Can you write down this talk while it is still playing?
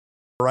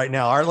right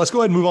now. All right, let's go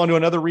ahead and move on to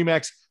another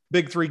Remax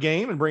Big Three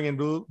game and bring in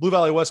Blue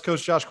Valley West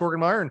Coast Josh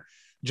Korgenmeyer. And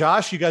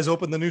Josh, you guys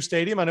opened the new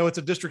stadium. I know it's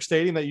a district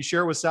stadium that you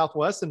share with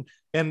Southwest,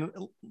 and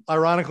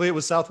ironically, it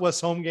was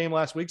Southwest's home game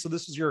last week. So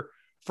this is your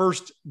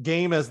first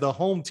game as the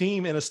home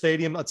team in a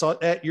stadium that's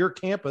at your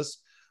campus.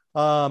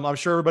 I'm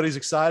sure everybody's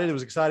excited. It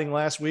was exciting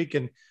last week,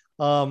 and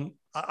I'm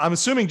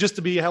assuming just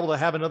to be able to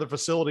have another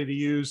facility to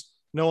use,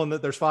 knowing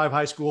that there's 5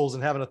 high schools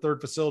and having a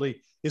third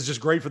facility is just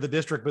great for the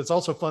district. But it's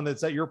also fun that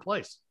it's at your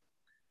place.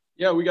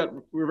 Yeah,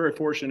 we're very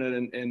fortunate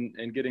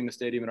in getting the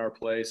stadium in our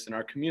place, and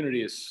our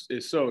community is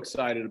so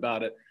excited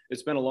about it.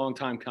 It's been a long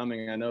time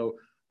coming. I know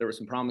there were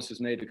some promises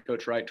made to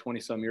Coach Wright 20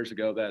 some years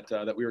ago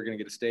that we were going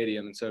to get a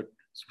stadium, and so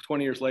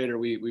 20 years later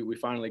we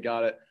finally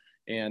got it.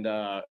 And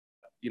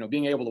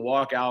being able to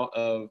walk out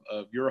of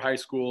your high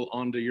school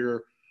onto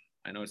your,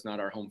 I know it's not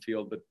our home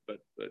field, but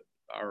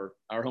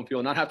our home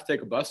field, not have to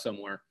take a bus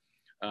somewhere.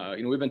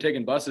 We've been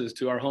taking buses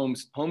to our home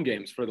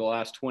games for the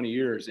last 20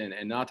 years,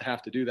 and not to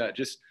have to do that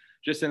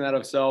just in that of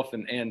itself,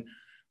 and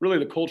really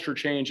the culture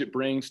change it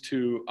brings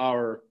to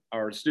our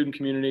student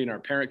community and our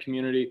parent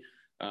community.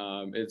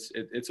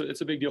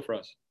 It's a big deal for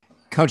us.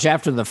 Coach,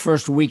 after the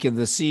first week of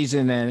the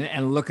season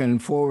and looking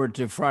forward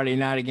to Friday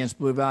night against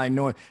Blue Valley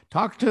North,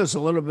 talk to us a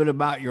little bit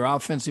about your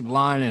offensive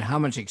line and how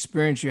much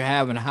experience you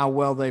have and how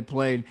well they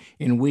played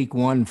in week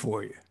 1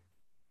 for you.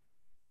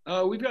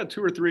 We've got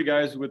 2 or 3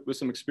 guys with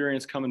some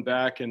experience coming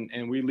back,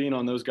 and we lean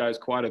on those guys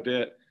quite a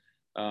bit.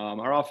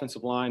 Our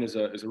offensive line is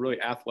a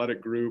really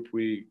athletic group.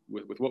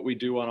 With what we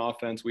do on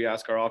offense, we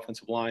ask our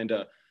offensive line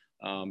to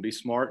be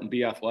smart and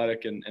be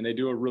athletic, and they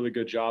do a really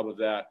good job of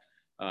that.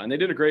 And they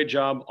did a great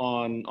job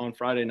on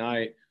Friday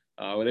night.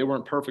 They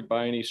weren't perfect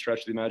by any stretch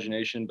of the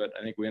imagination, but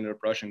I think we ended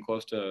up rushing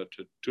close to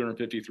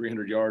 250,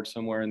 300 yards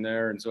somewhere in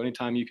there. And so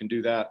anytime you can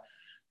do that,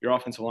 your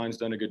offensive line's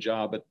done a good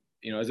job. But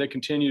as they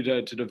continue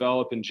to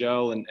develop and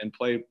gel and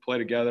play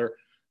together,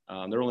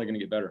 they're only going to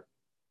get better.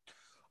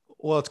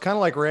 Well, it's kind of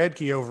like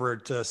Radke over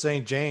at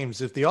St. James.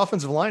 If the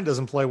offensive line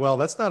doesn't play well,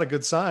 that's not a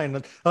good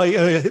sign.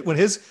 When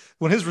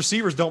his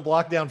receivers don't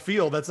block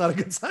downfield, that's not a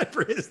good sign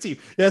for his team.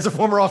 As a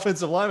former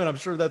offensive lineman, I'm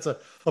sure that's a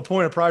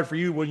point of pride for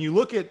you. When you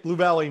look at Blue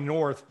Valley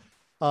North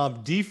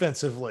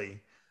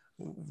defensively,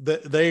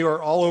 they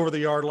are all over the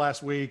yard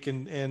last week,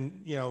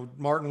 and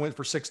Martin went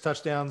for 6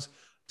 touchdowns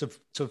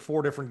to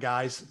 4 different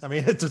guys. I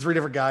mean, to 3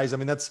 different guys. I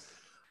mean, that's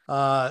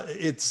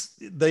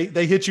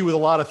they hit you with a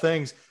lot of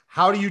things.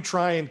 How do you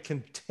try and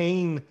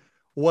contain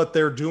what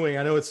they're doing?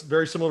 I know it's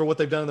very similar to what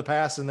they've done in the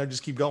past, and they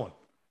just keep going.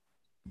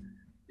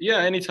 Yeah,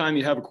 anytime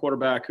you have a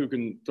quarterback who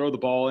can throw the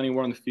ball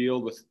anywhere on the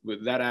field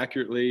with that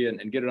accurately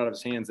and get it out of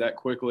his hands that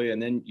quickly,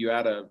 and then you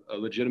add a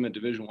legitimate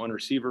Division I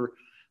receiver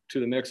to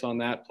the mix on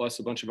that, plus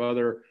a bunch of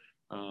other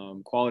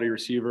quality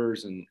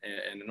receivers and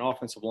an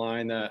offensive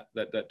line that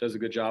does a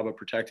good job of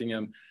protecting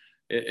him.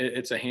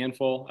 It's a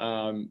handful.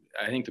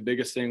 I think the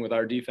biggest thing with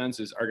our defense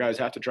is our guys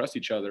have to trust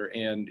each other.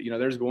 And,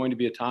 there's going to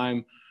be a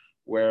time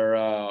where,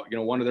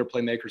 one of their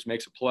playmakers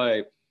makes a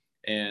play,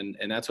 and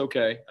that's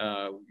okay.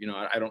 I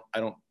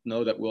don't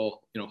know that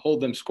we'll,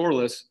 hold them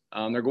scoreless.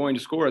 They're going to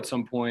score at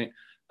some point.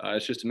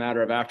 It's just a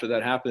matter of after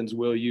that happens,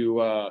 will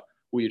you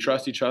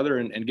trust each other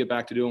and get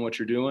back to doing what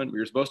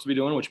you're supposed to be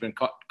doing, what you've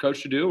been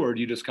coached to do, or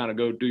do you just kind of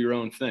go do your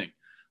own thing?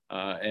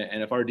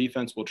 And if our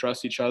defense will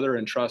trust each other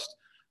and trust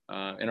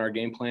in our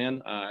game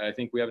plan, I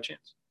think we have a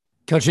chance.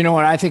 Coach, you know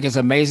what I think is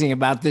amazing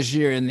about this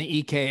year in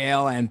the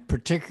EKL, and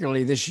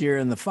particularly this year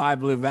in the 5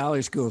 Blue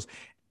Valley schools,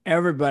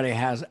 everybody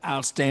has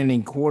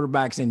outstanding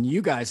quarterbacks, and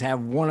you guys have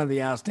one of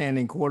the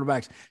outstanding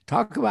quarterbacks.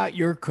 Talk about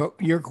your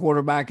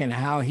quarterback and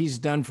how he's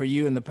done for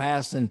you in the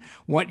past and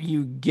what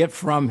you get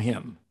from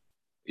him.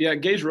 Yeah,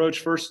 Gage Roach,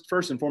 first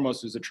and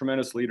foremost, is a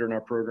tremendous leader in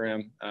our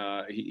program.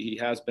 He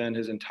has been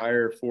his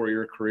entire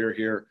 4-year career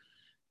here.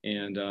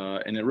 And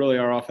it really,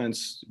 our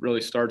offense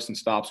really starts and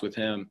stops with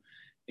him.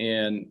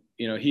 And,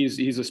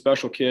 he's a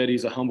special kid.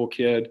 He's a humble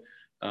kid.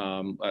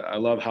 I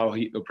love how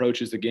he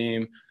approaches the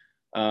game.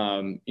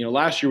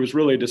 Last year was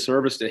really a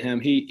disservice to him.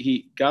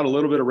 He got a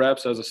little bit of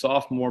reps as a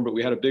sophomore, but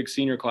we had a big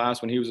senior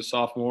class when he was a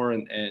sophomore,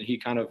 and he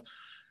kind of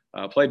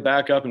played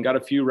backup and got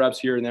a few reps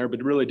here and there,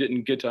 but really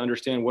didn't get to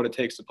understand what it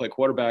takes to play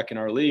quarterback in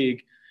our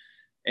league.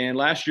 And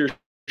last year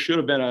should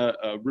have been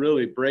a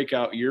really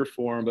breakout year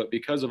for him, but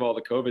because of all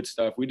the COVID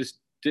stuff, we just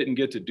didn't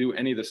get to do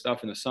any of the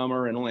stuff in the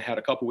summer and only had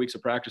a couple weeks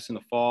of practice in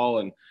the fall.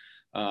 And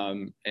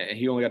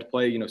he only got to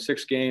play,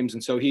 6 games.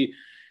 And so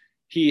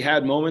he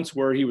had moments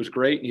where he was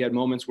great. He had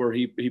moments where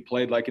he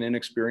played like an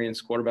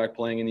inexperienced quarterback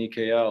playing in the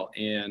EKL.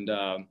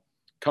 And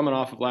coming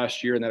off of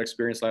last year and that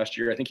experience last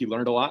year, I think he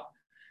learned a lot.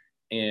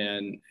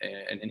 And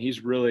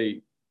he's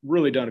really,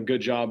 really done a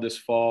good job this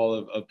fall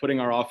of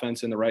putting our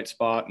offense in the right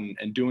spot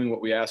and doing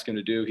what we ask him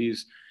to do.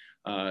 He's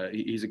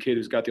a kid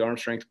who's got the arm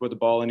strength to put the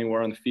ball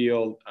anywhere on the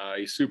field.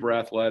 He's super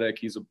athletic.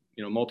 He's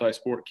a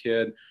multi-sport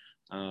kid,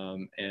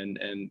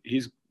 and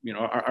he's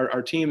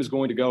our team is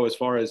going to go as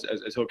far as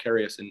he'll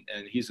carry us, and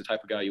he's the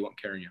type of guy you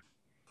want carrying you.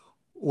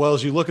 Well,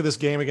 as you look at this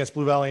game against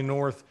Blue Valley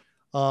North,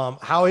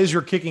 how is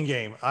your kicking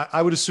game?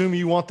 I would assume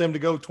you want them to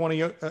go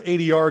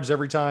 80 yards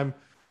every time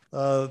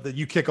that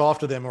you kick off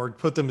to them or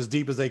put them as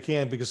deep as they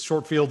can, because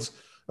short fields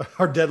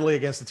are deadly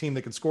against a team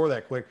that can score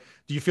that quick.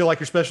 Do you feel like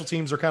your special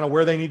teams are kind of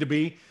where they need to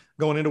be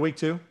going into week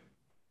 2?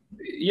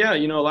 Yeah,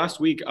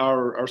 last week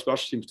our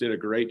special teams did a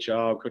great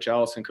job. Coach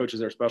Allison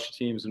coaches our special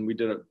teams, and we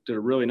did a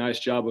really nice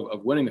job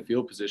of winning the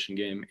field position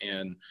game.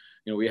 And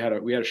we had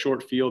a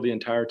short field the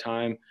entire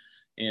time,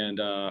 and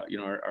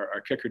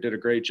our kicker did a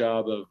great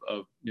job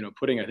of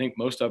putting, I think,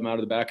 most of them out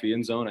of the back of the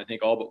end zone. I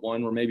think all but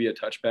one were maybe a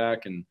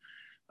touchback, and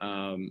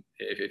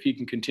if he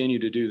can continue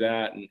to do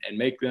that and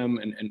make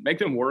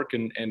them work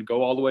and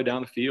go all the way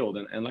down the field,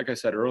 and like I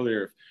said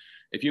earlier,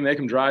 if you make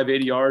them drive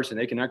 80 yards and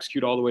they can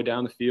execute all the way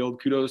down the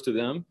field, kudos to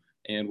them.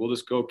 And we'll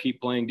just go keep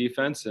playing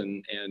defense.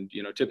 And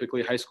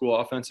typically high school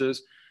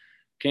offenses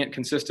can't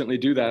consistently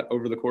do that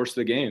over the course of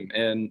the game.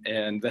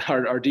 And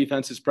our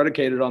defense is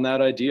predicated on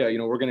that idea.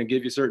 We're going to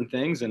give you certain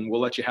things and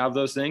we'll let you have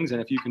those things.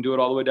 And if you can do it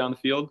all the way down the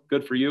field,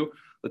 good for you.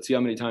 Let's see how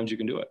many times you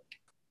can do it.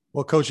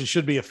 Well, Coach, it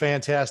should be a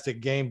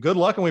fantastic game. Good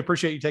luck, and we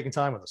appreciate you taking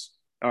time with us.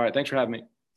 All right. Thanks for having me.